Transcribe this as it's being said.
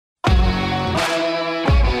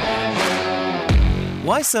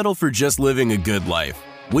Why settle for just living a good life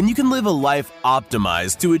when you can live a life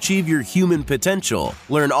optimized to achieve your human potential?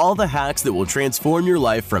 Learn all the hacks that will transform your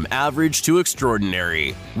life from average to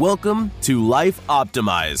extraordinary. Welcome to Life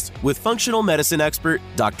Optimized with functional medicine expert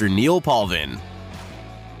Dr. Neil Palvin.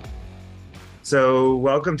 So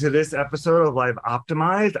welcome to this episode of Life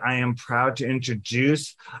Optimized. I am proud to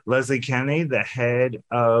introduce Leslie Kennedy, the head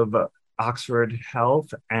of Oxford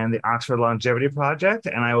Health and the Oxford Longevity Project,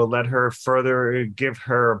 and I will let her further give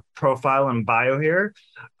her profile and bio here.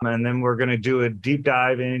 And then we're going to do a deep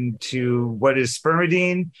dive into what is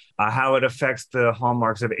spermidine, how it affects the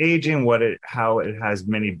hallmarks of aging, how it has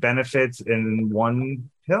many benefits in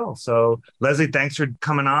one pill. So Leslie, thanks for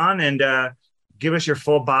coming on and give us your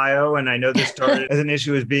full bio. And I know this started as an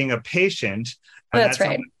issue as being a patient. And that's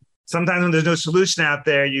right. Sometimes when there's no solution out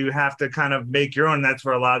there, you have to kind of make your own. That's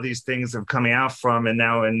where a lot of these things are coming out from, and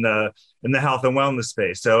now in the health and wellness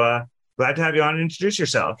space. So glad to have you on and introduce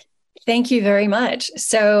yourself. Thank you very much.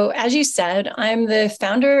 So as you said, I'm the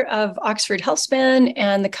founder of Oxford HealthSpan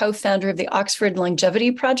and the co-founder of the Oxford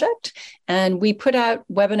Longevity Project. And we put out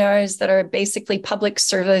webinars that are basically public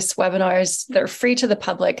service webinars that are free to the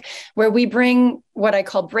public, where we bring what I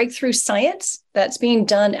call breakthrough science that's being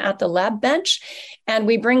done at the lab bench. And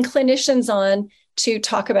we bring clinicians on to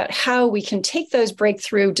talk about how we can take those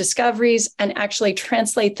breakthrough discoveries and actually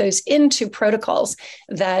translate those into protocols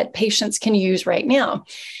that patients can use right now.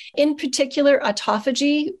 In particular,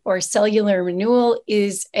 autophagy or cellular renewal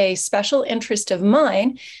is a special interest of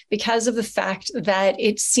mine because of the fact that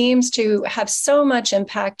it seems to have so much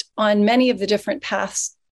impact on many of the different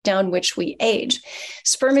paths down which we age.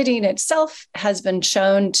 Spermidine itself has been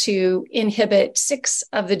shown to inhibit 6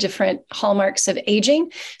 of the different hallmarks of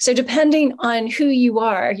aging. So depending on who you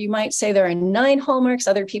are, you might say there are 9 hallmarks.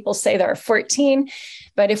 Other people say there are 14.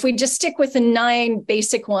 But if we just stick with the 9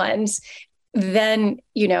 basic ones, then,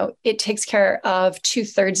 it takes care of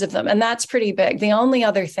 2/3 of them. And that's pretty big. The only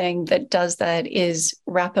other thing that does that is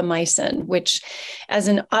rapamycin, which as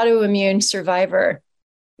an autoimmune survivor,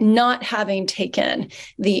 not having taken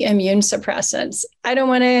the immune suppressants, I don't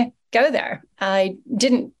want to go there. I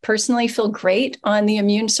didn't personally feel great on the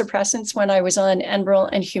immune suppressants when I was on Enbrel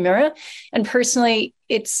and Humira. And personally,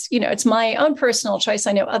 it's my own personal choice.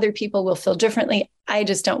 I know other people will feel differently. I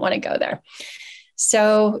just don't want to go there.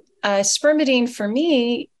 So spermidine for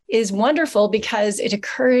me is wonderful because it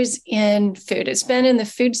occurs in food. It's been in the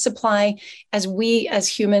food supply as we as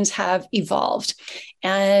humans have evolved.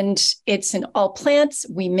 And it's in all plants.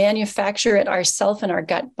 We manufacture it ourselves in our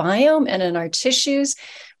gut biome and in our tissues.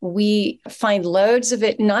 We find loads of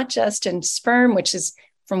it, not just in sperm, which is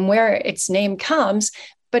from where its name comes,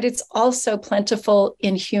 but it's also plentiful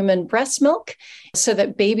in human breast milk so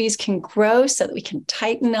that babies can grow, so that we can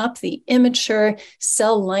tighten up the immature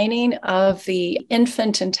cell lining of the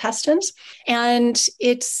infant intestines. And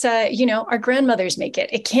it's, our grandmothers make it.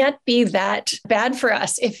 It can't be that bad for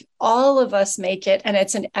us if all of us make it, and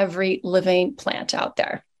it's in every living plant out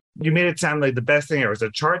there. You made it sound like the best thing ever. It's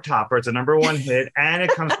a chart topper. It's a #1 hit, and it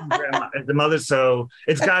comes from grandma, the mother. So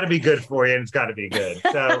it's got to be good for you, and it's got to be good.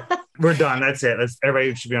 So we're done. That's it.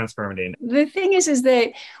 Everybody should be on spermidine. The thing is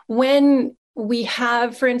that when we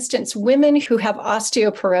have, for instance, women who have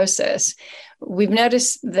osteoporosis, we've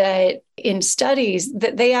noticed that in studies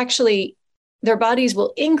that their bodies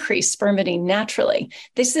will increase spermidine naturally.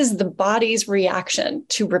 This is the body's reaction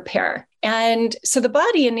to repair. And so the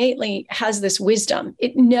body innately has this wisdom.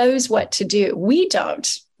 It knows what to do. We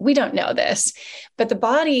don't know this, but the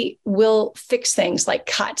body will fix things like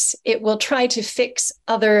cuts. It will try to fix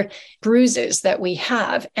other bruises that we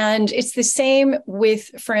have. And it's the same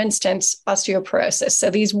with, for instance, osteoporosis.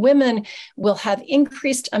 So these women will have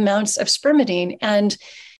increased amounts of spermidine, and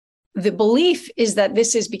the belief is that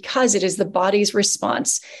this is because it is the body's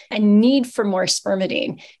response and need for more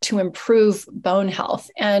spermidine to improve bone health.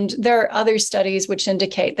 And there are other studies which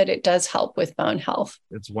indicate that it does help with bone health.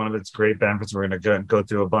 It's one of its great benefits. We're going to go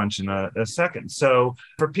through a bunch in a second. So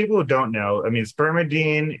for people who don't know,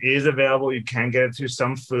 spermidine is available. You can get it through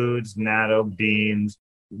some foods, natto, beans.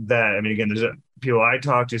 Again, there's people I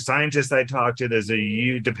talk to, scientists I talk to,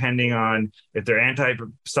 depending on if they're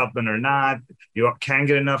anti-supplement or not. You can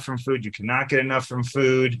get enough from food. You cannot get enough from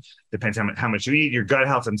food. Depends how much you eat, your gut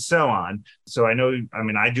health, and so on. So I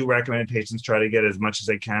do recommend patients try to get as much as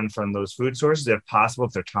they can from those food sources, if possible,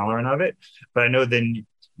 if they're tolerant of it. But I know then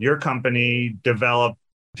your company developed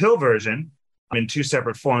pill version in 2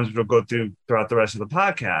 separate forms, which we'll go through throughout the rest of the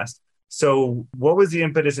podcast. So what was the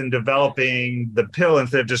impetus in developing the pill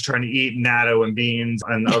instead of just trying to eat natto and beans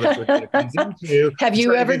and other foods that it comes into? Have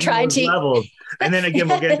you ever tried to levels? And then again,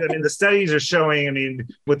 we'll get into, the studies are showing,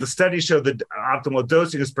 what the studies show, the optimal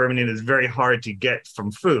dosing of spermidine is very hard to get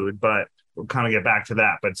from food, but we'll kind of get back to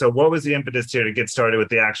that. But so what was the impetus here to get started with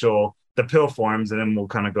the pill forms? And then we'll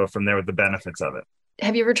kind of go from there with the benefits of it.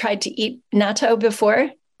 Have you ever tried to eat natto before?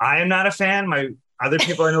 I am not a fan. My other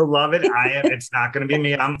people I know love it. It's not going to be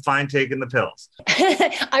me. I'm fine taking the pills.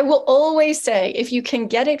 I will always say, if you can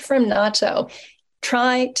get it from natto,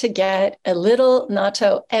 try to get a little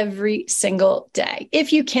natto every single day.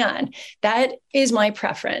 If you can, that is my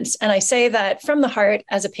preference. And I say that from the heart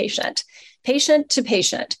as a patient to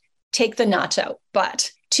patient, take the natto.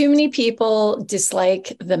 But too many people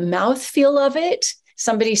dislike the mouthfeel of it.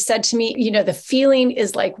 Somebody said to me, the feeling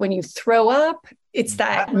is like when you throw up. It's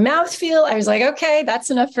that mouthfeel. I was like, okay,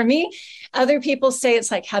 that's enough for me. Other people say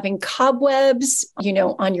it's like having cobwebs,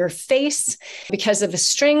 on your face because of the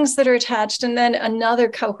strings that are attached. And then another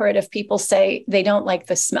cohort of people say they don't like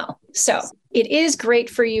the smell. So it is great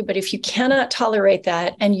for you, but if you cannot tolerate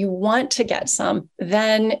that and you want to get some,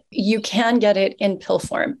 then you can get it in pill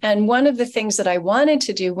form. And one of the things that I wanted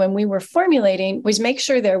to do when we were formulating was make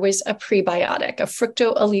sure there was a prebiotic, a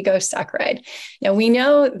fructooligosaccharide. Now, we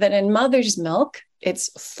know that in mother's milk,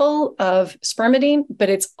 it's full of spermidine, but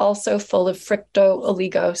it's also full of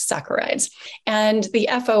fructooligosaccharides. And the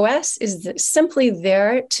FOS is simply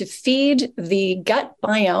there to feed the gut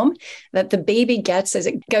biome that the baby gets as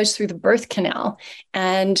it goes through the birth canal.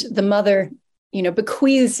 And the mother,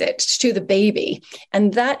 bequeaths it to the baby.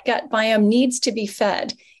 And that gut biome needs to be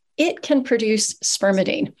fed. It can produce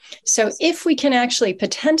spermidine. So if we can actually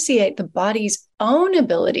potentiate the body's own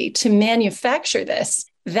ability to manufacture this,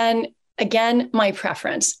 then again, my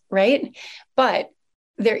preference, right? But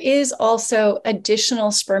there is also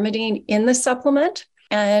additional spermidine in the supplement.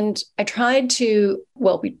 And I tried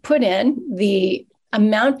we put in the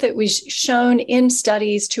amount that was shown in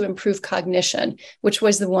studies to improve cognition, which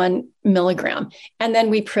was the 1 milligram. And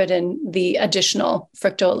then we put in the additional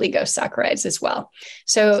fructooligosaccharides as well.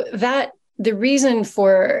 So the reason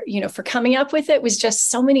for coming up with it was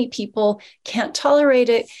just so many people can't tolerate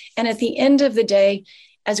it. And at the end of the day,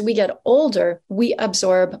 as we get older, we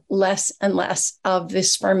absorb less and less of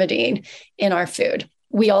this spermidine in our food.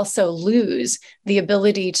 We also lose the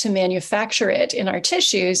ability to manufacture it in our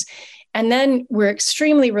tissues. And then we're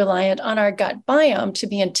extremely reliant on our gut biome to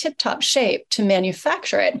be in tip-top shape to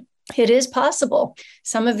manufacture it. It is possible.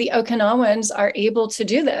 Some of the Okinawans are able to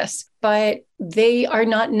do this, but they are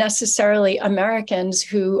not necessarily Americans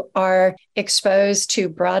who are exposed to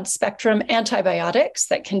broad spectrum antibiotics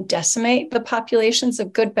that can decimate the populations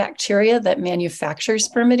of good bacteria that manufacture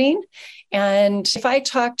spermidine. And if I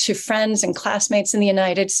talk to friends and classmates in the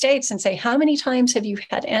United States and say, how many times have you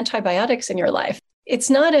had antibiotics in your life? It's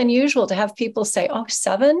not unusual to have people say,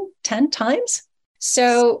 7, 10 times.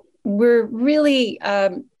 So we're really,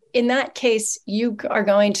 in that case, you are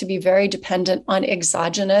going to be very dependent on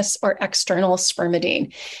exogenous or external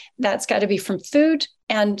spermidine. That's got to be from food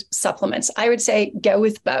and supplements. I would say go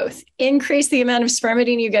with both. Increase the amount of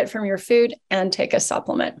spermidine you get from your food and take a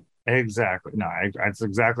supplement. Exactly. No, that's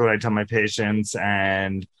exactly what I tell my patients.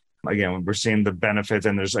 And again, we're seeing the benefits.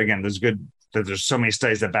 And there's so many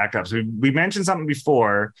studies that back up. So we mentioned something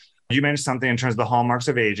before. You mentioned something in terms of the hallmarks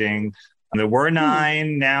of aging. There were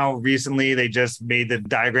 9. Now, recently, they just made the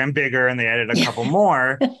diagram bigger and they added a couple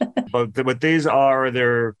more. But what these are,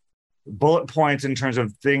 they're bullet points in terms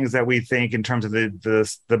of things that we think in terms of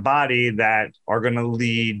the body that are going to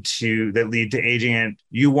lead to aging. And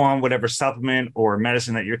you want whatever supplement or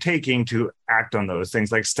medicine that you're taking to act on those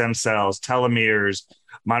things like stem cells, telomeres,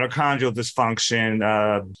 mitochondrial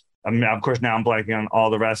dysfunction, of course, now I'm blanking on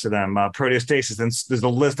all the rest of them. Proteostasis, and there's a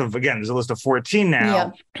list of 14 now.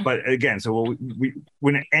 Yeah. But again, so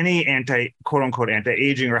when any quote unquote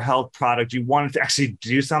anti-aging or health product, you want it to actually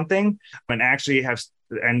do something and actually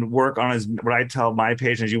work on what I tell my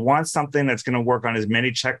patients, you want something that's going to work on as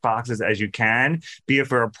many check boxes as you can, be it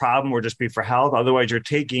for a problem or just be for health. Otherwise, you're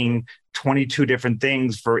taking 22 different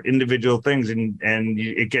things for individual things and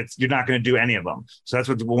you're not going to do any of them. So that's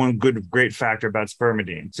what's one great factor about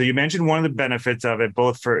spermidine. So you mentioned one of the benefits of it,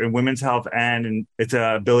 both for women's health and in its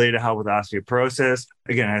ability to help with osteoporosis.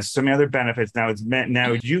 Again, it has so many other benefits. Now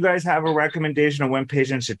do you guys have a recommendation on when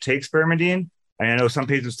patients should take spermidine? I know some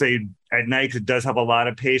patients say at night, 'cause it does help a lot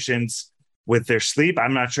of patients with their sleep.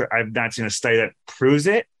 I'm not sure. I've not seen a study that proves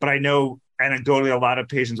it, but I know anecdotally a lot of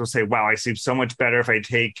patients will say, wow, I sleep so much better if I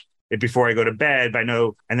take it before I go to bed. But I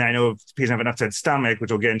know if patients have an upset stomach, which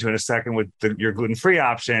we'll get into in a second with your gluten-free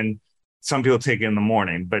option, some people take it in the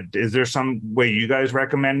morning, but is there some way you guys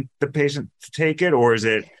recommend the patient to take it, or is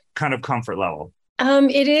it kind of comfort level?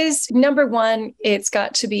 It is, number one,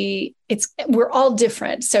 we're all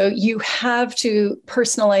different. So you have to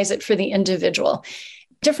personalize it for the individual.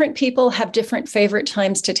 Different people have different favorite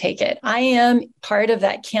times to take it. I am part of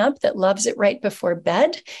that camp that loves it right before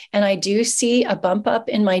bed. And I do see a bump up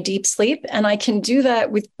in my deep sleep. And I can do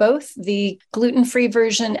that with both the gluten-free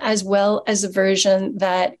version as well as a version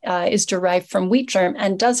that is derived from wheat germ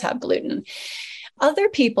and does have gluten. Other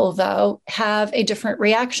people, though, have a different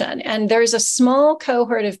reaction. And there's a small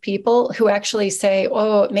cohort of people who actually say,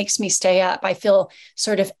 oh, it makes me stay up. I feel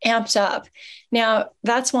sort of amped up. Now,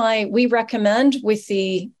 that's why we recommend with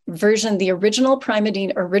the version, the original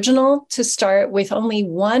Spermidine original, to start with only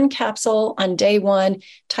 1 capsule on day 1,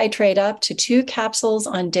 titrate up to 2 capsules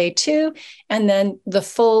on day 2, and then the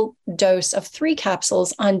full dose of 3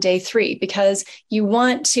 capsules on day 3, because you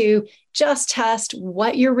want to just test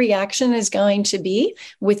what your reaction is going to be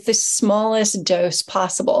with the smallest dose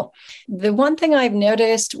possible. The one thing I've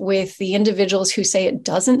noticed with the individuals who say it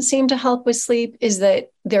doesn't seem to help with sleep is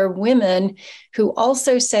that they're women who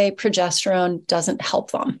also say progesterone doesn't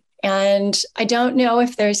help them. And I don't know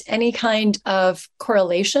if there's any kind of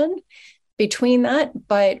correlation between that,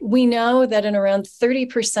 but we know that in around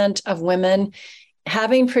 30% of women,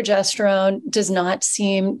 having progesterone does not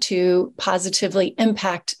seem to positively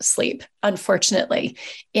impact sleep, unfortunately.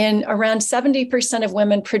 In around 70% of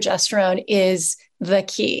women, progesterone is the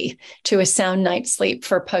key to a sound night's sleep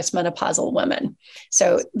for postmenopausal women.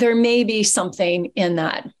 So there may be something in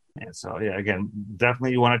that. Yeah, so yeah, again,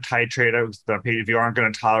 definitely you want to titrate it. If you aren't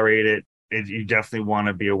going to tolerate it, you definitely want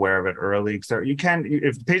to be aware of it early. So you can,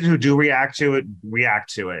 if patients who do react to it,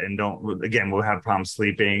 and don't, again, will have problems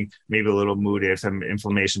sleeping, maybe a little moody, some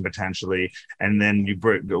inflammation potentially. And then you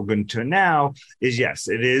go into it now is, yes,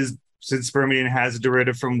 it is, since Spermidine has a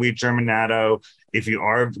derivative from wheat germ and natto, if you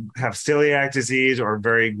have celiac disease or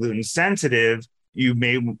very gluten sensitive, you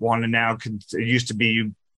may want to now, it used to be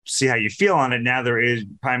you see how you feel on it. Now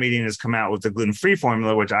Spermidine has come out with the gluten-free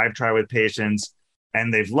formula, which I've tried with patients,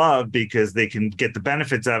 and they've loved because they can get the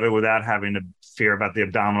benefits of it without having to fear about the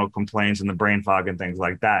abdominal complaints and the brain fog and things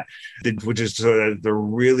like that, which is so the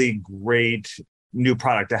really great new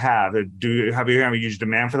product to have. Have you had a huge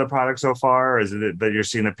demand for the product so far? Or is it that you're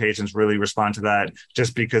seeing the patients really respond to that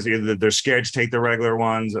just because either they're scared to take the regular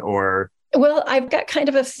ones or... Well, I've got kind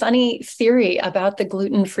of a funny theory about the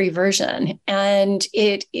gluten-free version, and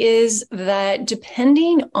it is that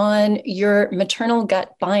depending on your maternal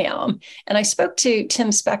gut biome, and I spoke to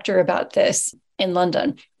Tim Spector about this in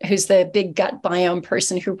London, who's the big gut biome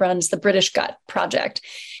person who runs the British Gut Project.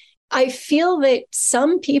 I feel that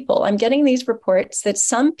some people, I'm getting these reports that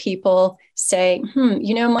some people say,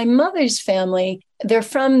 my mother's family, they're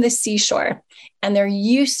from the seashore and they're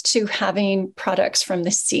used to having products from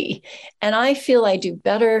the sea. And I feel I do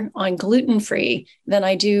better on gluten-free than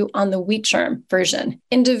I do on the wheat germ version.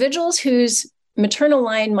 Individuals whose maternal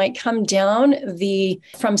line might come down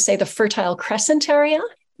from, say, the Fertile Crescent area,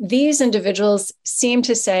 these individuals seem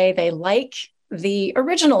to say they like the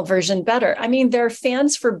original version better. I mean, they're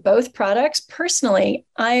fans for both products. Personally,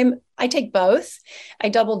 I take both. I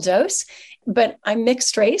double dose, but I'm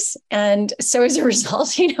mixed race. And so as a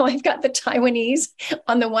result, I've got the Taiwanese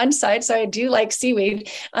on the one side. So I do like seaweed.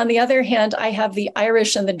 On the other hand, I have the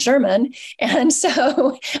Irish and the German. And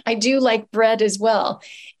so I do like bread as well.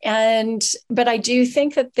 But I do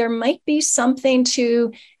think that there might be something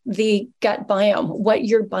to the gut biome, what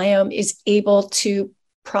your biome is able to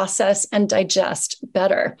process and digest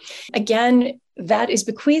better. Again, that is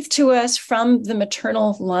bequeathed to us from the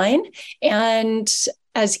maternal line. And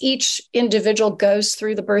as each individual goes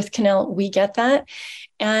through the birth canal, we get that.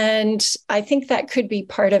 And I think that could be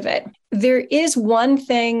part of it. There is one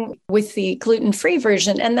thing with the gluten-free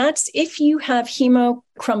version, and that's if you have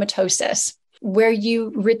hemochromatosis, where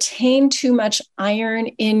you retain too much iron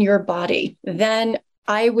in your body, then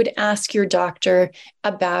I would ask your doctor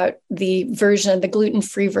about the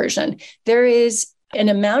gluten-free version. There is an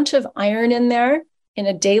amount of iron in there in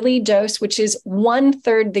a daily dose, which is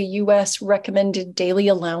 1/3 the US recommended daily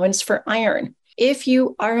allowance for iron. If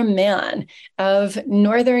you are a man of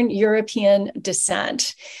Northern European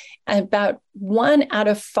descent, about 1 out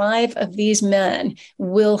of 5 of these men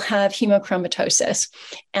will have hemochromatosis.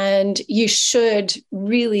 And you should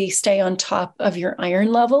really stay on top of your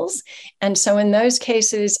iron levels. And so in those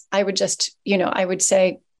cases, I would I would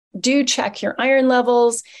say, do check your iron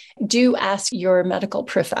levels, do ask your medical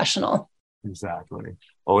professional. Exactly.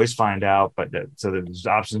 always find out, but so there's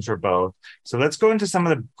options for both. So let's go into some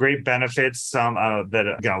of the great benefits. Some that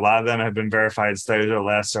again, a lot of them have been verified in studies over the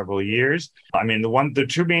last several years. I mean, the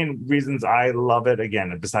two main reasons I love it,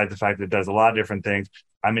 again, besides the fact that it does a lot of different things.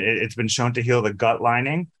 I mean, it's been shown to heal the gut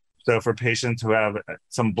lining. So for patients who have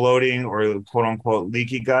some bloating or quote unquote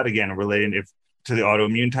leaky gut, again, relating to the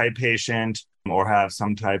autoimmune type patient or have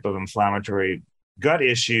some type of inflammatory gut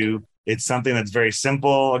issue, it's something that's very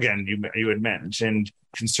simple. Again, you had mentioned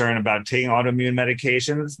concern about taking autoimmune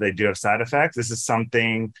medications. They do have side effects. This is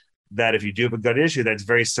something that if you do have a gut issue, that's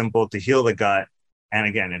very simple to heal the gut. And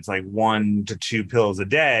again, it's like 1 to 2 pills a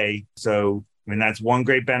day. So, I mean, that's one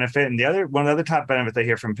great benefit. And one of the other top benefits I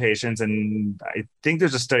hear from patients, and I think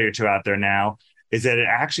there's a study or two out there now, is that it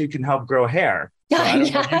actually can help grow hair.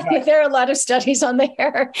 Yeah, there are a lot of studies on the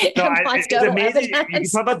hair. No, it's amazing. You can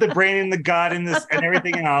talk about the brain and the gut and and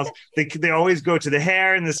everything else. They always go to the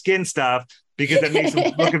hair and the skin stuff because that makes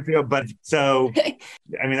them look and feel. But so,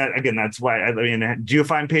 I mean, that's why. I mean, do you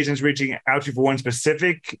find patients reaching out to you for one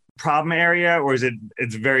specific problem area, or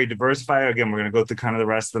it's very diversified? Again, we're going to go through kind of the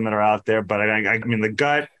rest of them that are out there. But I mean, the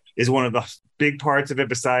gut is one of the big parts of it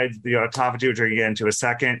besides the autophagy, which we're going to get into a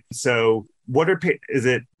second. So do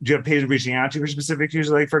you have patients reaching out to you for specific issues,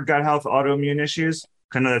 like for gut health, autoimmune issues?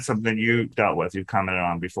 I know that's something you dealt with, you've commented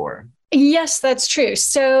on before. Yes, that's true.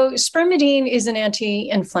 So spermidine is an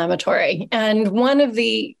anti-inflammatory, and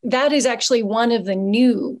that is actually one of the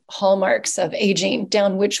new hallmarks of aging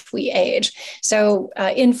down which we age. So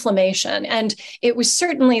inflammation, and it was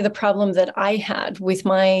certainly the problem that I had with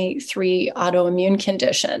my 3 autoimmune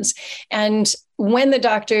conditions. And when the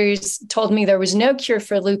doctors told me there was no cure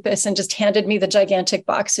for lupus and just handed me the gigantic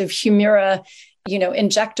box of Humira,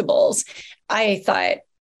 injectables, I thought,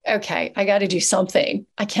 okay, I got to do something.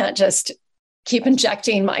 I can't just keep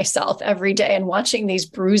injecting myself every day and watching these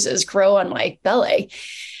bruises grow on my belly.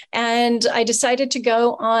 And I decided to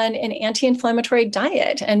go on an anti-inflammatory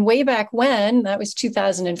diet. And way back when, that was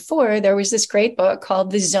 2004, there was this great book called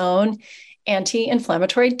The Zone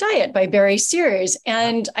Anti-Inflammatory Diet by Barry Sears.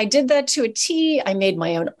 And I did that to a T. I made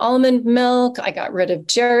my own almond milk. I got rid of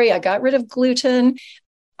dairy. I got rid of gluten.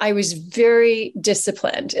 I was very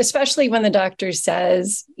disciplined, especially when the doctor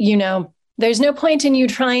says, there's no point in you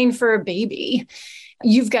trying for a baby.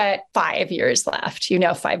 You've got 5 years left,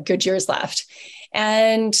 5 good years left.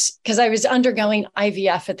 And because I was undergoing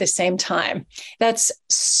IVF at the same time, that's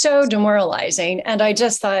so demoralizing. And I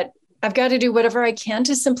just thought, I've got to do whatever I can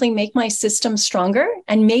to simply make my system stronger.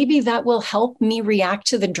 And maybe that will help me react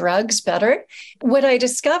to the drugs better. What I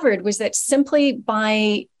discovered was that simply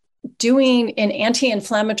by doing an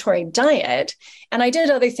anti-inflammatory diet, and I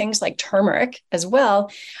did other things like turmeric as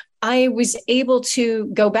well, I was able to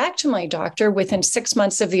go back to my doctor within 6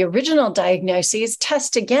 months of the original diagnoses,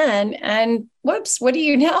 test again, and whoops, what do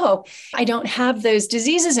you know? I don't have those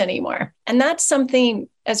diseases anymore. And that's something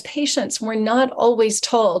as patients, we're not always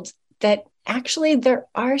told that actually there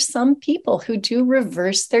are some people who do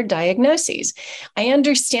reverse their diagnoses. I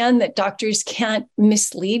understand that doctors can't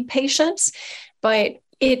mislead patients, but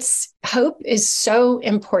hope is so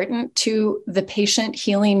important to the patient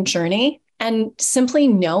healing journey. And simply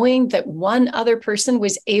knowing that one other person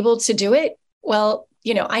was able to do it, well,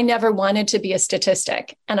 I never wanted to be a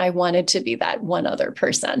statistic, and I wanted to be that one other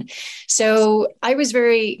person. So I was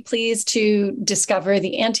very pleased to discover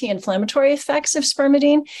the anti-inflammatory effects of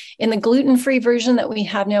spermidine. In the gluten-free version that we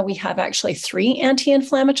have now, we have actually 3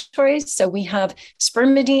 anti-inflammatories. So we have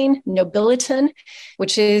spermidine, nobiletin,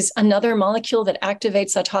 which is another molecule that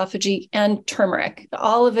activates autophagy, and turmeric.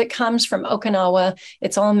 All of it comes from Okinawa.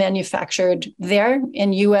 It's all manufactured there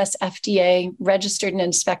in US FDA registered and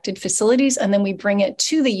inspected facilities. And then we bring it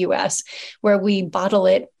to the US, where we bottle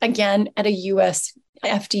it again at a US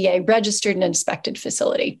FDA registered and inspected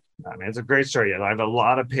facility. I mean, it's a great story. I have a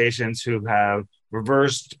lot of patients who have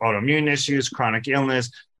reversed autoimmune issues, chronic illness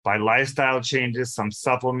by lifestyle changes, some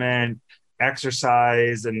supplement,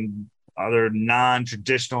 exercise, and other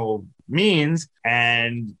non-traditional means,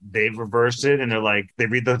 and they've reversed it. And they're like, they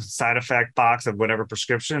read the side effect box of whatever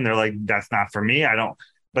prescription, and they're like, that's not for me. I don't.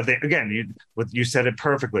 But you said it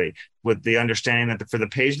perfectly, with the understanding that for the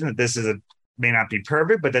patient that this may not be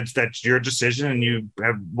perfect, but that's your decision, and you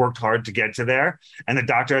have worked hard to get to there. And the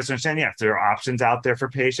doctor has to understand, yes, there are options out there for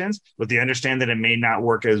patients, but they understand that it may not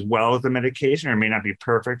work as well as the medication, or may not be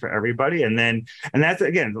perfect for everybody. And that's,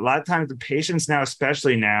 again, a lot of times the patients now,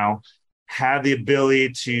 especially now, have the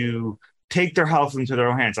ability to take their health into their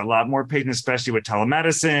own hands. A lot more patients, especially with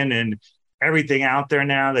telemedicine and everything out there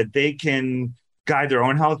now, that they can guide their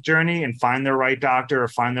own health journey and find their right doctor or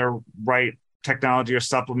find their right technology or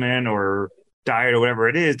supplement or diet or whatever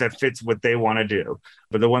it is that fits what they want to do.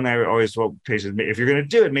 But the one that I always tell patients, if you're going to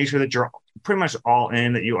do it, make sure that you're pretty much all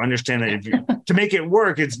in, that you understand that if you to make it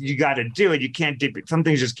work, you got to do it. You can't dip it. Some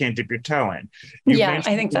things just can't dip your toe in. I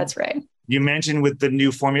think that's right. You mentioned with the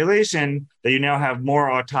new formulation that you now have more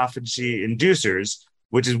autophagy inducers,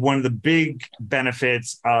 which is one of the big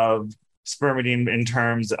benefits of spermidine in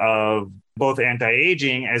terms of both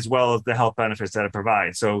anti-aging as well as the health benefits that it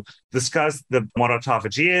provides. So discuss what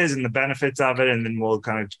autophagy is and the benefits of it, and then we'll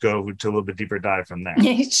kind of go to a little bit deeper dive from there.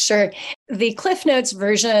 Sure. The Cliff Notes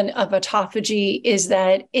version of autophagy is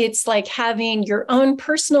that it's like having your own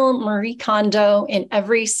personal Marie Kondo in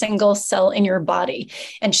every single cell in your body.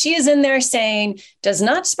 And she is in there saying, does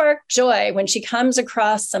not spark joy when she comes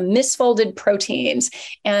across some misfolded proteins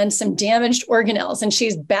and some damaged organelles. And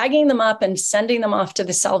she's bagging them up and sending them off to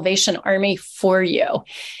the Salvation Army for you.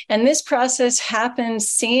 And this process happens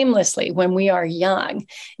seamlessly when we are young.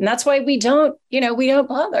 And that's why we don't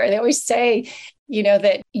bother. They always say,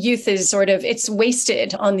 that youth is it's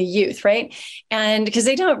wasted on the youth, right? And because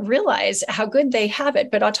they don't realize how good they have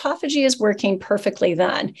it, but autophagy is working perfectly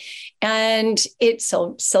then. And it's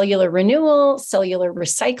cellular renewal, cellular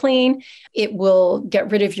recycling. It will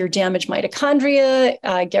get rid of your damaged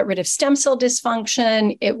mitochondria, get rid of stem cell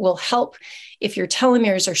dysfunction. It will help if your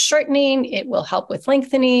telomeres are shortening. It will help with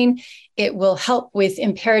lengthening. It will help with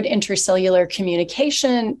impaired intercellular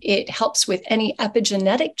communication. It helps with any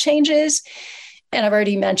epigenetic changes. And I've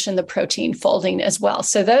already mentioned the protein folding as well.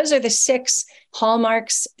 So those are the 6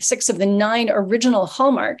 hallmarks, 6 of the 9 original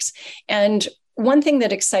hallmarks. And one thing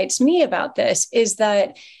that excites me about this is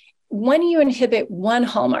that when you inhibit one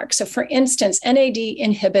hallmark, so for instance, NAD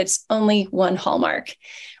inhibits only one hallmark,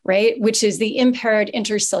 right? Which is the impaired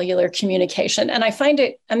intercellular communication. And I find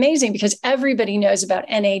it amazing because everybody knows about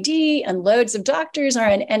NAD and loads of doctors are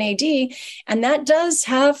on NAD, and that does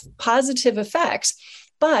have positive effects.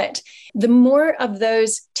 But the more of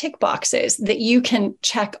those tick boxes that you can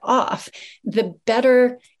check off, the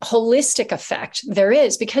better holistic effect there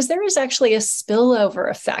is, because there is actually a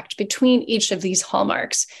spillover effect between each of these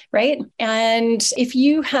hallmarks, right? And if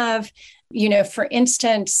you have, for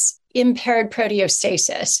instance, impaired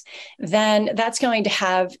proteostasis, then that's going to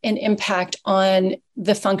have an impact on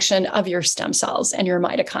the function of your stem cells and your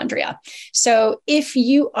mitochondria. So if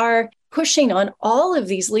you are pushing on all of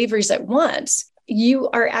these levers at once, you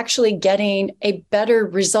are actually getting a better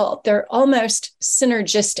result. They're almost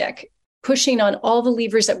synergistic. Pushing on all the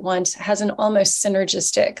levers at once has an almost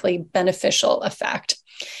synergistically beneficial effect.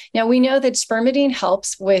 Now, we know that spermidine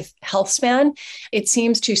helps with health span. It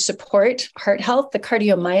seems to support heart health. The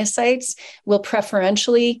cardiomyocytes will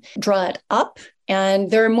preferentially draw it up.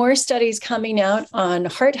 And there are more studies coming out on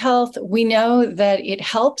heart health. We know that it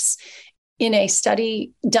helps in a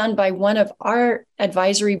study done by one of our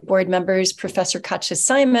advisory board members, Professor Katja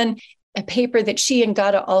Simon, a paper that she and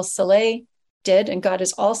Gada Al-Saleh did, and Gada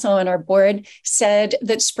is also on our board, said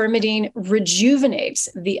that spermidine rejuvenates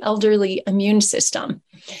the elderly immune system,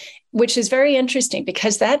 which is very interesting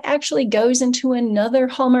because that actually goes into another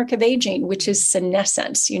hallmark of aging, which is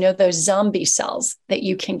senescence, those zombie cells that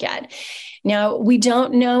you can get. Now, we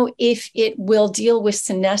don't know if it will deal with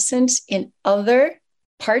senescence in other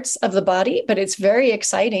parts of the body, but it's very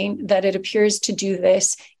exciting that it appears to do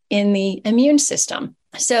this in the immune system.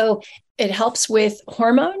 So it helps with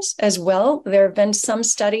hormones as well. There have been some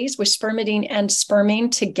studies with spermidine and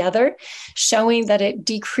spermine together showing that it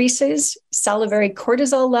decreases salivary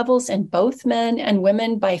cortisol levels in both men and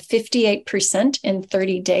women by 58% in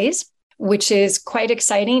 30 days, which is quite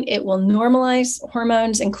exciting. It will normalize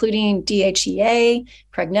hormones, including DHEA,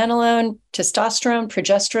 pregnenolone, testosterone,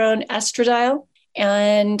 progesterone, estradiol.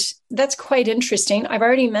 And that's quite interesting. I've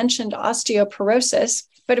already mentioned osteoporosis,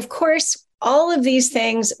 but of course, all of these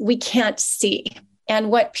things we can't see.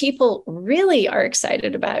 And what people really are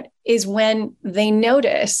excited about is when they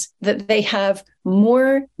notice that they have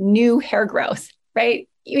more new hair growth, right?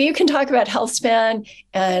 You can talk about health span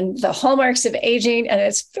and the hallmarks of aging, and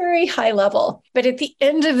it's very high level. But at the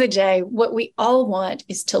end of the day, what we all want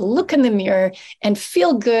is to look in the mirror and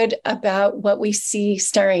feel good about what we see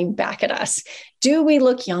staring back at us. Do we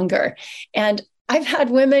look younger? And I've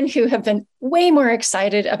had women who have been way more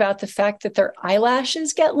excited about the fact that their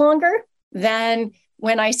eyelashes get longer than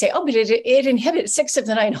when I say, oh, but it inhibits 6 of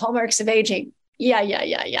the 9 hallmarks of aging.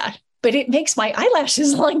 Yeah. But it makes my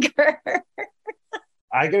eyelashes longer.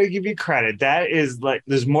 I got to give you credit. That is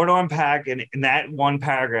there's more to unpack in that one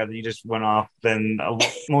paragraph that you just went off than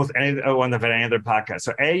most any one of any other podcast.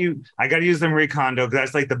 So I got to use the Marie Kondo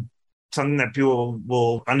because that's something that people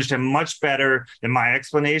will understand much better than my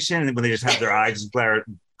explanation when they just have their eyes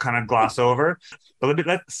kind of gloss over.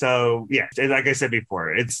 So yeah, like I said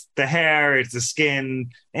before, it's the hair, it's the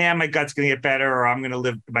skin, and my gut's going to get better, or I'm going to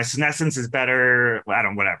live, my senescence is better. I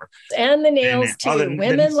don't, whatever. And the nails too.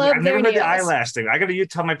 Women love I've their never heard nails. the eyelash thing. I got to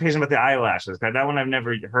tell my patient about the eyelashes. That one I've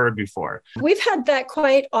never heard before. We've had that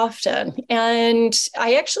quite often. And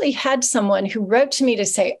I actually had someone who wrote to me to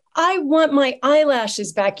say, I want my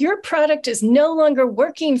eyelashes back. Your product is no longer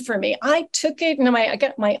working for me. I took it and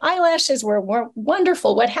my eyelashes were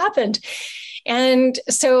wonderful. What happened? And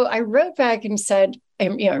so I wrote back and said,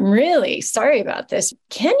 I'm really sorry about this.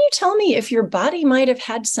 Can you tell me if your body might have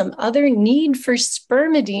had some other need for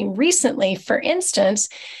spermidine recently? For instance,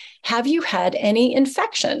 have you had any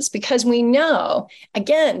infections? Because we know,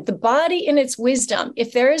 again, the body in its wisdom,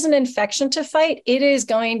 if there is an infection to fight, it is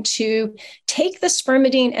going to take the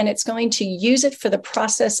spermidine and it's going to use it for the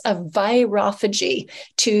process of virophagy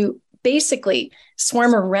to basically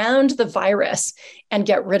swarm around the virus and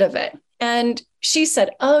get rid of it. And she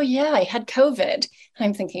said, oh, yeah, I had COVID. And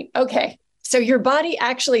I'm thinking, okay, so your body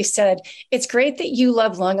actually said, it's great that you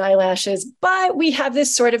love long eyelashes, but we have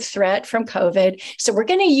this sort of threat from COVID. So we're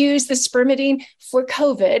going to use the spermidine for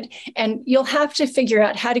COVID, and you'll have to figure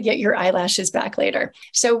out how to get your eyelashes back later.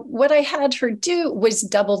 So what I had her do was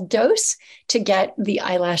double dose to get the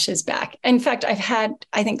eyelashes back. In fact, I've had,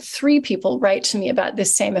 I think, 3 people write to me about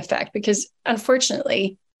this same effect because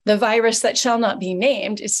unfortunately, the virus that shall not be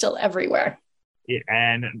named is still everywhere.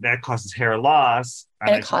 And that causes hair loss.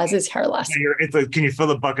 And it causes hair loss. It's like, can you fill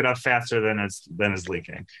the bucket up faster than it's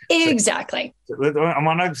leaking? Exactly.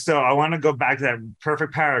 So I want to go back to that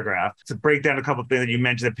perfect paragraph to break down a couple of things that you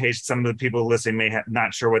mentioned. The page, some of the people listening may have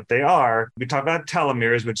not sure what they are. We talk about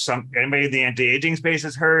telomeres, which anybody in the anti-aging space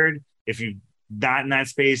has heard. If you not in that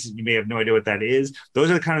space, you may have no idea what that is. Those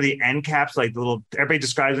are kind of the end caps, like the little, everybody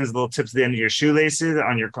describes them as the little tips at the end of your shoelaces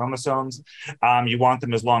on your chromosomes. You want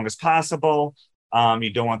them as long as possible. You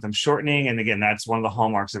don't want them shortening. And again, that's one of the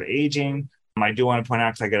hallmarks of aging. I do want to point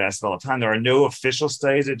out, because I get asked all the time, there are no official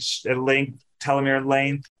studies that link telomere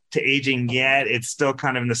length to aging yet. It's still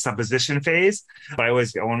kind of in the supposition phase, but I want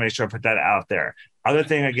to make sure I put that out there. Other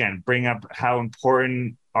thing, again, bring up how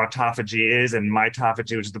important autophagy is, and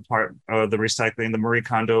mitophagy, which is the part of the recycling, the Marie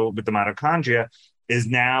Kondo with the mitochondria, is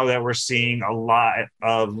now that we're seeing a lot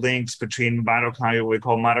of links between mitochondria, what we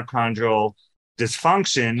call mitochondrial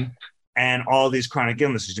dysfunction, and all these chronic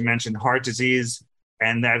illnesses. You mentioned heart disease,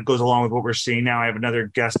 and that goes along with what we're seeing now. I have another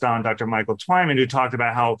guest on, Dr. Michael Twyman, who talked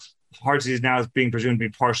about how heart disease now is being presumed to be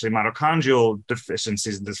partially mitochondrial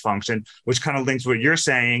deficiencies and dysfunction, which kind of links what you're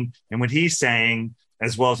saying and what he's saying,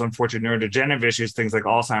 as well as unfortunate neurodegenerative issues, things like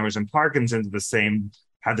Alzheimer's and Parkinson's,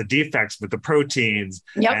 have the defects with the proteins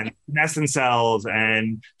and senescent cells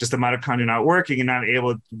and just the mitochondria not working and not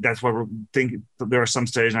able. That's why we're thinking there are some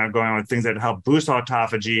studies now going on with things that help boost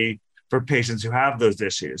autophagy for patients who have those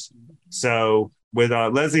issues. So with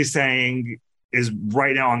Leslie saying is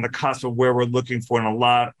right now on the cusp of where we're looking for in a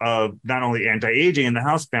lot of not only anti-aging in the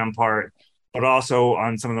housebound part, but also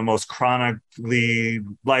on some of the most chronically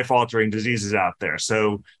life-altering diseases out there.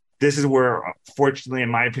 So this is where, fortunately, in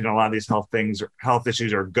my opinion, a lot of these health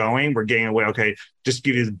issues are going. We're getting away, okay, just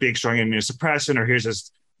give you this big, strong immunosuppression, or here's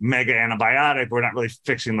this mega antibiotic. We're not really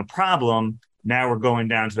fixing the problem. Now we're going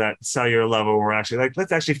down to that cellular level where we're actually like,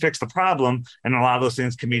 let's actually fix the problem. And a lot of those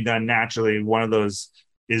things can be done naturally. One of those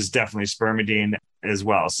is definitely spermidine as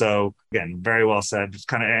well. So again, very well said. Just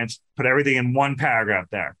kind of put everything in one paragraph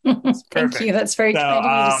there. Thank you. That's very kind of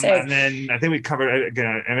you to say. And then I think we covered,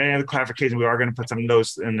 again, any other clarification, we are going to put some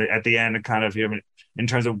notes at the end and kind of, in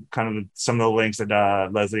terms of kind of some of the links that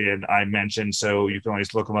Leslie and I mentioned. So you can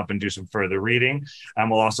always look them up and do some further reading. And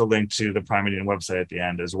we'll also link to the Spermidine website at the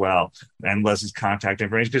end as well. And Leslie's contact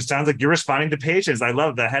information, because it sounds like you're responding to patients. I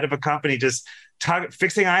love the head of a company just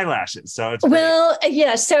fixing eyelashes. So it's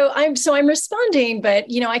yeah. So I'm responding, but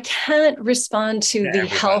I can't respond to the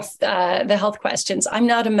health questions. I'm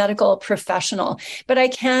not a medical professional, but I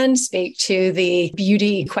can speak to the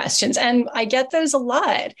beauty questions, and I get those a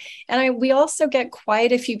lot. And we also get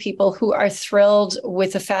quite a few people who are thrilled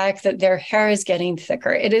with the fact that their hair is getting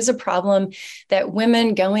thicker. It is a problem that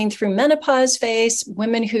women going through menopause face,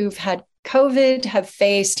 women who've had COVID have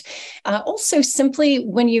faced. Also, simply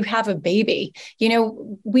when you have a baby,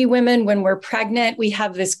 we women, when we're pregnant, we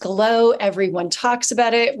have this glow. Everyone talks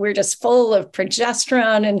about it. We're just full of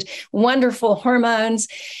progesterone and wonderful hormones.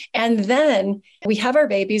 And then we have our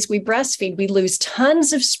babies, we breastfeed, we lose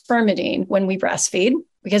tons of spermidine when we breastfeed,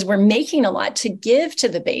 because we're making a lot to give to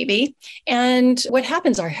the baby. And what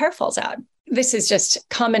happens? Our hair falls out. this is just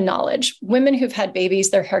common knowledge. Women who've had babies,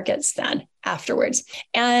 their hair gets thin afterwards.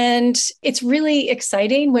 And it's really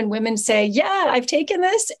exciting when women say, yeah, I've taken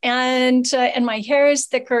this and my hair is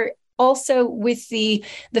thicker. Also with the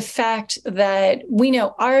fact that we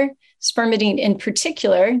know our Spermidine in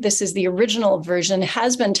particular, this is the original version,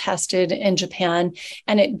 has been tested in Japan,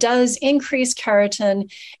 and it does increase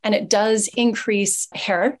keratin and it does increase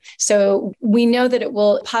hair. So we know that it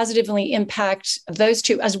will positively impact those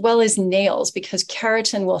two as well as nails, because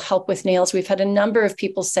keratin will help with nails. We've had a number of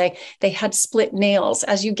people say they had split nails.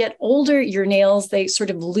 As you get older, your nails, they sort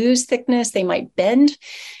of lose thickness, they might bend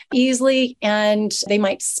easily, and they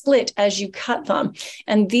might split as you cut them.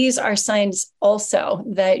 And these are signs also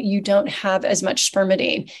that you don't have as much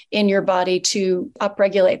spermidine in your body to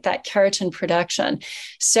upregulate that keratin production.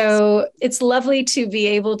 So it's lovely to be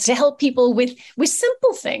able to help people with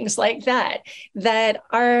simple things like that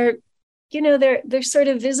are, they're sort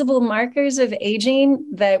of visible markers of aging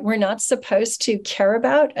that we're not supposed to care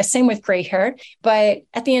about. Same with gray hair. But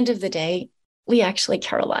at the end of the day, we actually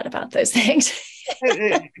care a lot about those things.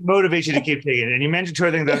 It motivates you to keep taking it. And you mentioned two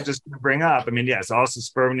other things I was just going to bring up. I mean, yes, also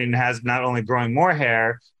spermidine has not only growing more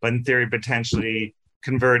hair, but in theory, potentially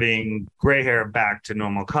converting gray hair back to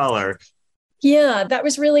normal color. Yeah, that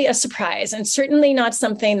was really a surprise and certainly not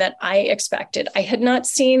something that I expected. I had not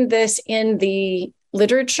seen this in the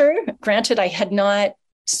literature. Granted, I had not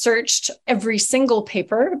searched every single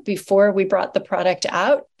paper before we brought the product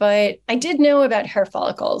out, but I did know about hair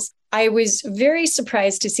follicles. I was very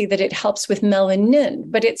surprised to see that it helps with melanin,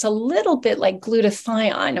 but it's a little bit like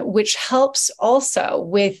glutathione, which helps also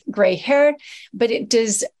with gray hair, but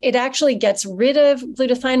it actually gets rid of,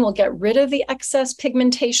 glutathione will get rid of the excess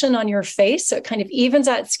pigmentation on your face. So it kind of evens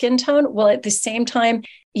out skin tone, while at the same time,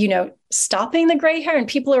 stopping the gray hair. And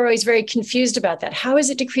people are always very confused about that. How is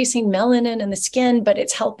it decreasing melanin in the skin, but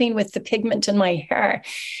it's helping with the pigment in my hair?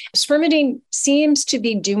 Spermidine seems to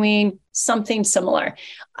be doing something similar.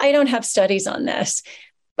 I don't have studies on this,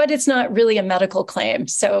 but it's not really a medical claim.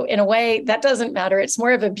 So in a way, that doesn't matter. It's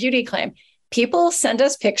more of a beauty claim. People send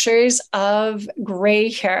us pictures of gray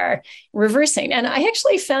hair reversing. And I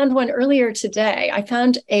actually found one earlier today. I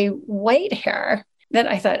found a white hair that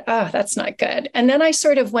I thought, oh, that's not good. And then I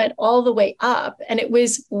sort of went all the way up, and it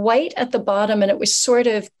was white at the bottom and it was sort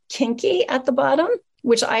of kinky at the bottom,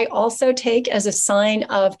 which I also take as a sign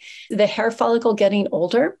of the hair follicle getting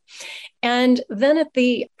older. And then at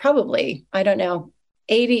the probably,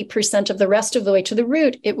 80% of the rest of the way to the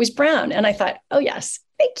root, it was brown. And I thought, oh, yes,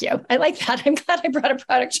 thank you. I like that. I'm glad I brought a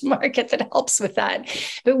product to market that helps with that.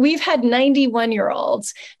 But we've had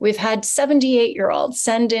 91-year-olds, we've had 78-year-olds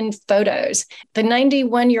send in photos. The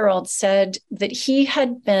 91-year-old said that he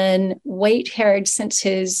had been white-haired since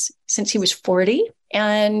he was 40.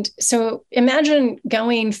 And so imagine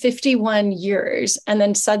going 51 years and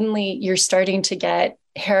then suddenly you're starting to get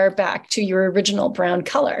hair back to your original brown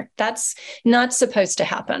color. That's not supposed to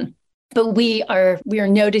happen. But we are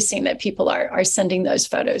noticing that people are sending those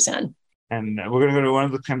photos in. And we're going to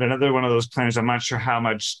go to another one of those claims. I'm not sure how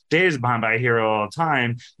much data is behind, but I hear it all the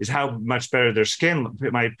time, is how much better their skin.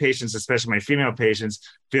 My patients, especially my female patients,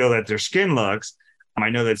 feel that their skin looks. I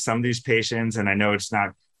know that some of these patients, and I know it's not,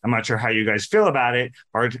 I'm not sure how you guys feel about it,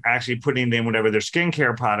 are actually putting in whatever their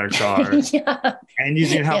skincare products are yeah. and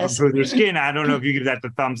using it to help improve their skin. I don't know if you give that the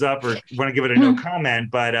thumbs up or want to give it a no comment,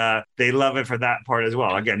 but they love it for that part as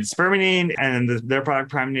well. Again, Spermidine and their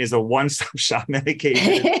product Primidine is a one-stop shop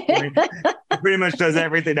medication. It pretty much does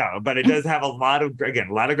everything. No, but it does have a lot of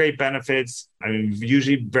great benefits. I mean,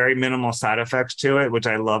 usually very minimal side effects to it, which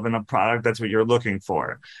I love in a product. That's what you're looking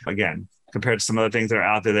for. Again, compared to some other things that are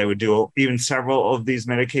out there, they would do even several of these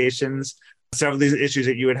medications, several of these issues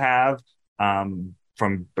that you would have, from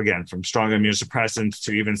strong immunosuppressants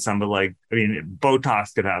to even some of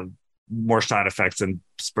Botox could have more side effects than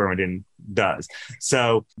Spermidine does.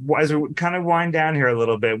 So as we kind of wind down here a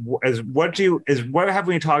little bit, what have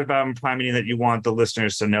we talked about in Primidine that you want the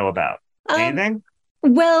listeners to know about? Anything?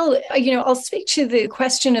 Well, I'll speak to the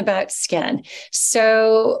question about skin.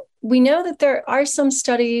 So we know that there are some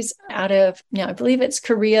studies out of, I believe it's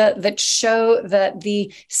Korea, that show that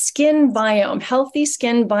the skin biome, healthy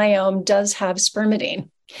skin biome, does have spermidine.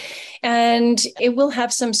 And it will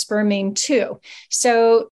have some spermine too.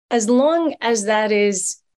 So as long as that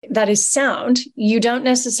is sound, you don't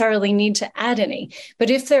necessarily need to add any.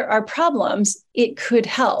 But if there are problems, it could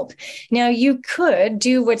help. Now, you could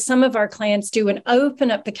do what some of our clients do and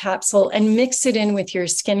open up the capsule and mix it in with your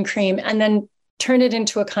skin cream and then turn it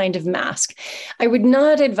into a kind of mask. I would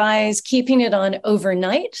not advise keeping it on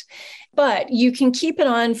overnight. But you can keep it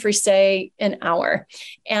on for, say, an hour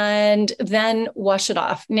and then wash it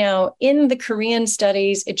off. Now, in the Korean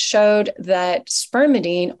studies, it showed that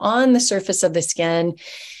spermidine on the surface of the skin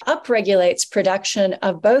upregulates production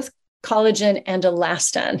of both collagen and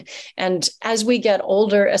elastin. And as we get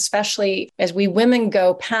older, especially as we women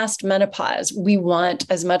go past menopause, we want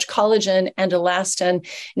as much collagen and elastin,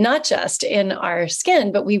 not just in our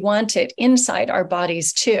skin, but we want it inside our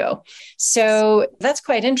bodies too. So that's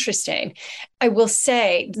quite interesting. I will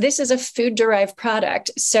say this is a food-derived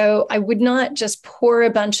product, so I would not just pour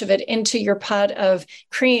a bunch of it into your pot of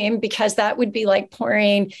cream, because that would be like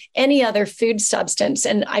pouring any other food substance.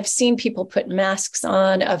 And I've seen people put masks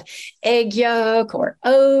on of egg yolk or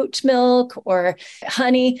oat milk or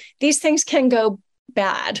honey. These things can go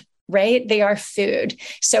bad, right? They are food.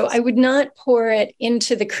 So I would not pour it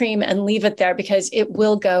into the cream and leave it there, because it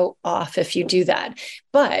will go off if you do that.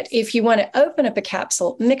 But if you want to open up a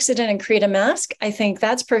capsule, mix it in and create a mask, I think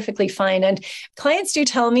that's perfectly fine. And clients do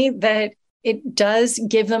tell me that it does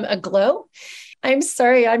give them a glow. I'm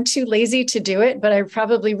sorry, I'm too lazy to do it, but I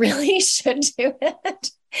probably really should do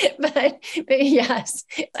it. But yes,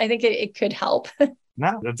 I think it could help.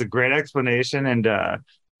 No, that's a great explanation. And I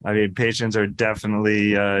mean, patients are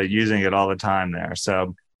definitely using it all the time there.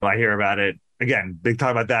 So I hear about it. Again, they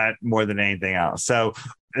talk about that more than anything else. So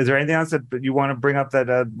is there anything else that you want to bring up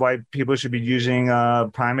that why people should be using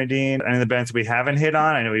Spermidine? And the benefits we haven't hit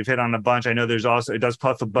on? I know we've hit on a bunch. I know there's also, it does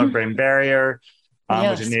plus the blood-brain barrier,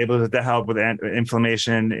 Yes. which enables it to help with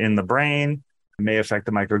inflammation in the brain. It may affect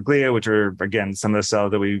the microglia, which are, again, some of the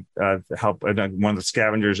cells that we help, one of the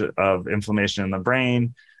scavengers of inflammation in the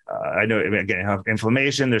brain. I know, again, have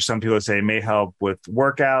inflammation. There's some people that say it may help with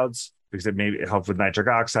workouts, because it may help with nitric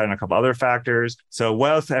oxide and a couple other factors. So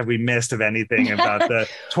what else have we missed of anything about the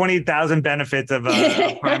 20,000 benefits of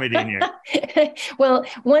Spermidine here? Well,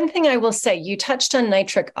 one thing I will say, you touched on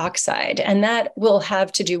nitric oxide, and that will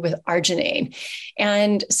have to do with arginine.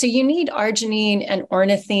 And so you need arginine and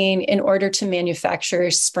ornithine in order to manufacture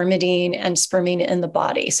spermidine and spermine in the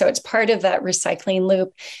body. So it's part of that recycling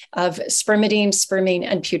loop of spermidine, spermine,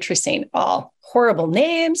 and putrescine, all horrible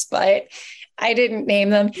names, but I didn't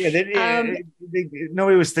name them. Yeah,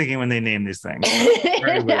 nobody was thinking when they named these things.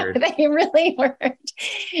 Very weird. They really weren't.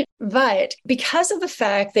 But because of the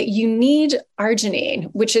fact that you need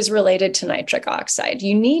arginine, which is related to nitric oxide,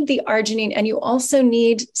 you need the arginine, and you also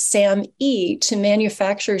need SAMe to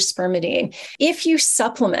manufacture spermidine. If you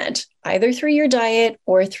supplement either through your diet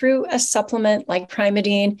or through a supplement like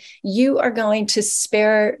Spermidine, you are going to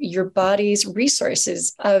spare your body's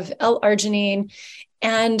resources of L-arginine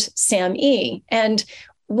and SAMe. And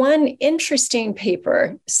one interesting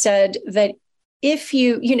paper said that if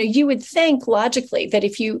you would think logically that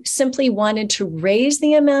if you simply wanted to raise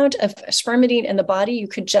the amount of spermidine in the body, you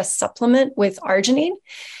could just supplement with arginine.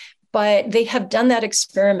 But they have done that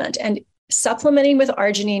experiment, and supplementing with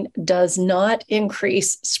arginine does not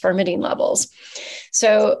increase spermidine levels.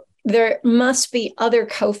 So there must be other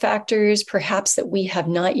cofactors, perhaps that we have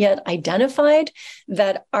not yet identified,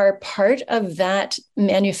 that are part of that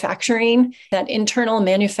manufacturing, that internal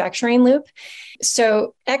manufacturing loop.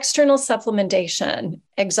 So external supplementation,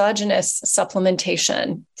 exogenous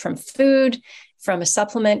supplementation from food, from a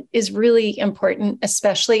supplement is really important,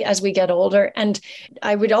 especially as we get older. And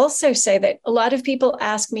I would also say that a lot of people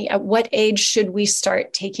ask me, at what age should we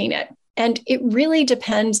start taking it? And it really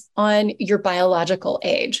depends on your biological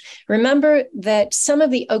age. Remember that some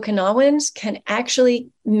of the Okinawans can actually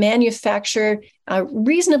manufacture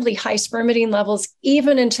reasonably high spermidine levels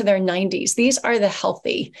even into their 90s. These are the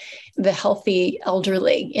healthy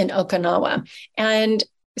elderly in Okinawa. And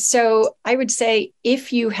so I would say,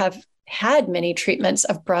 if you have had many treatments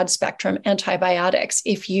of broad spectrum antibiotics,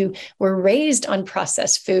 if you were raised on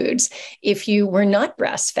processed foods, if you were not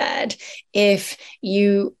breastfed, if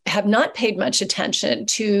you have not paid much attention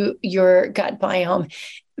to your gut biome,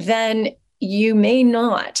 then you may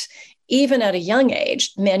not, even at a young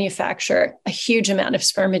age, manufacture a huge amount of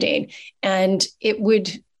spermidine. And it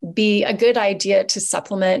would be a good idea to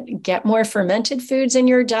supplement, get more fermented foods in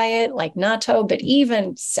your diet, like natto, but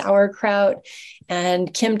even sauerkraut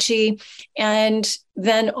and kimchi. And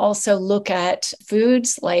then also look at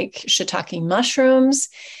foods like shiitake mushrooms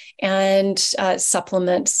and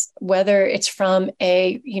supplements, whether it's from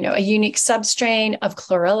a unique substrain of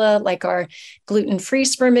chlorella, like our gluten-free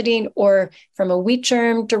spermidine, or from a wheat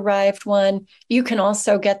germ derived one. You can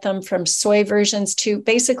also get them from soy versions too.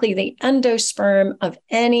 Basically, the endosperm of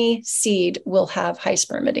any seed will have high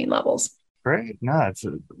spermidine levels. Great. No,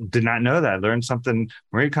 did not know that. Learned something.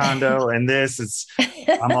 Marie Kondo and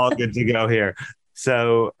I'm all good to go here.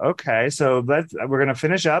 So, okay. So we're going to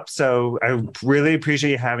finish up. So I really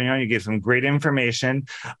appreciate you having you on. You gave some great information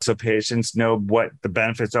so patients know what the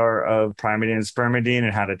benefits are of Primeadine and Spermidine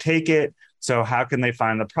and how to take it. So how can they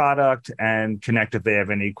find the product and connect if they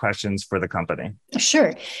have any questions for the company?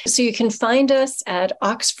 Sure. So you can find us at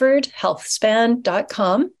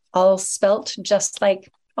oxfordhealthspan.com, all spelt just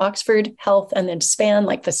like Oxford Health and then span,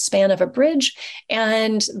 like the span of a bridge.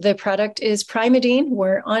 And the product is Primeadine.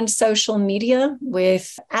 We're on social media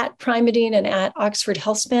with @Primeadine and @Oxford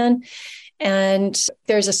Healthspan. And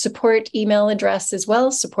there's a support email address as well,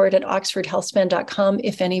 support@oxfordhealthspan.com,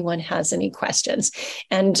 if anyone has any questions.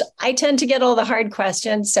 And I tend to get all the hard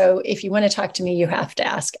questions. So if you want to talk to me, you have to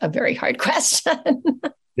ask a very hard question.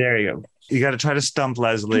 There you go. You got to try to stump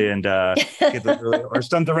Leslie and or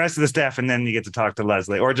stump the rest of the staff, and then you get to talk to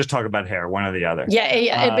Leslie, or just talk about hair, one or the other.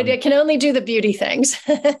 Yeah, but it can only do the beauty things.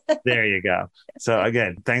 There you go. So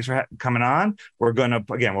again, thanks for coming on. We're going to,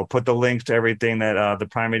 we'll put the links to everything that the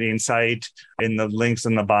Primeadine site in the links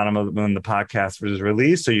in the bottom of when the podcast was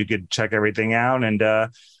released, so you could check everything out and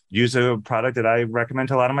use a product that I recommend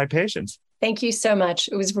to a lot of my patients. Thank you so much.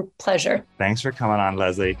 It was a pleasure. Thanks for coming on,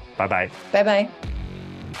 Leslie. Bye-bye. Bye-bye.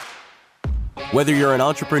 Whether you're an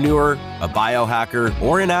entrepreneur, a biohacker,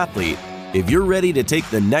 or an athlete, if you're ready to take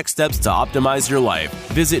the next steps to optimize your life,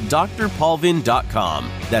 visit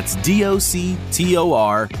drpalvin.com. That's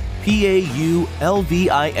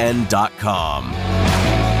DOCTORPAULVIN.com.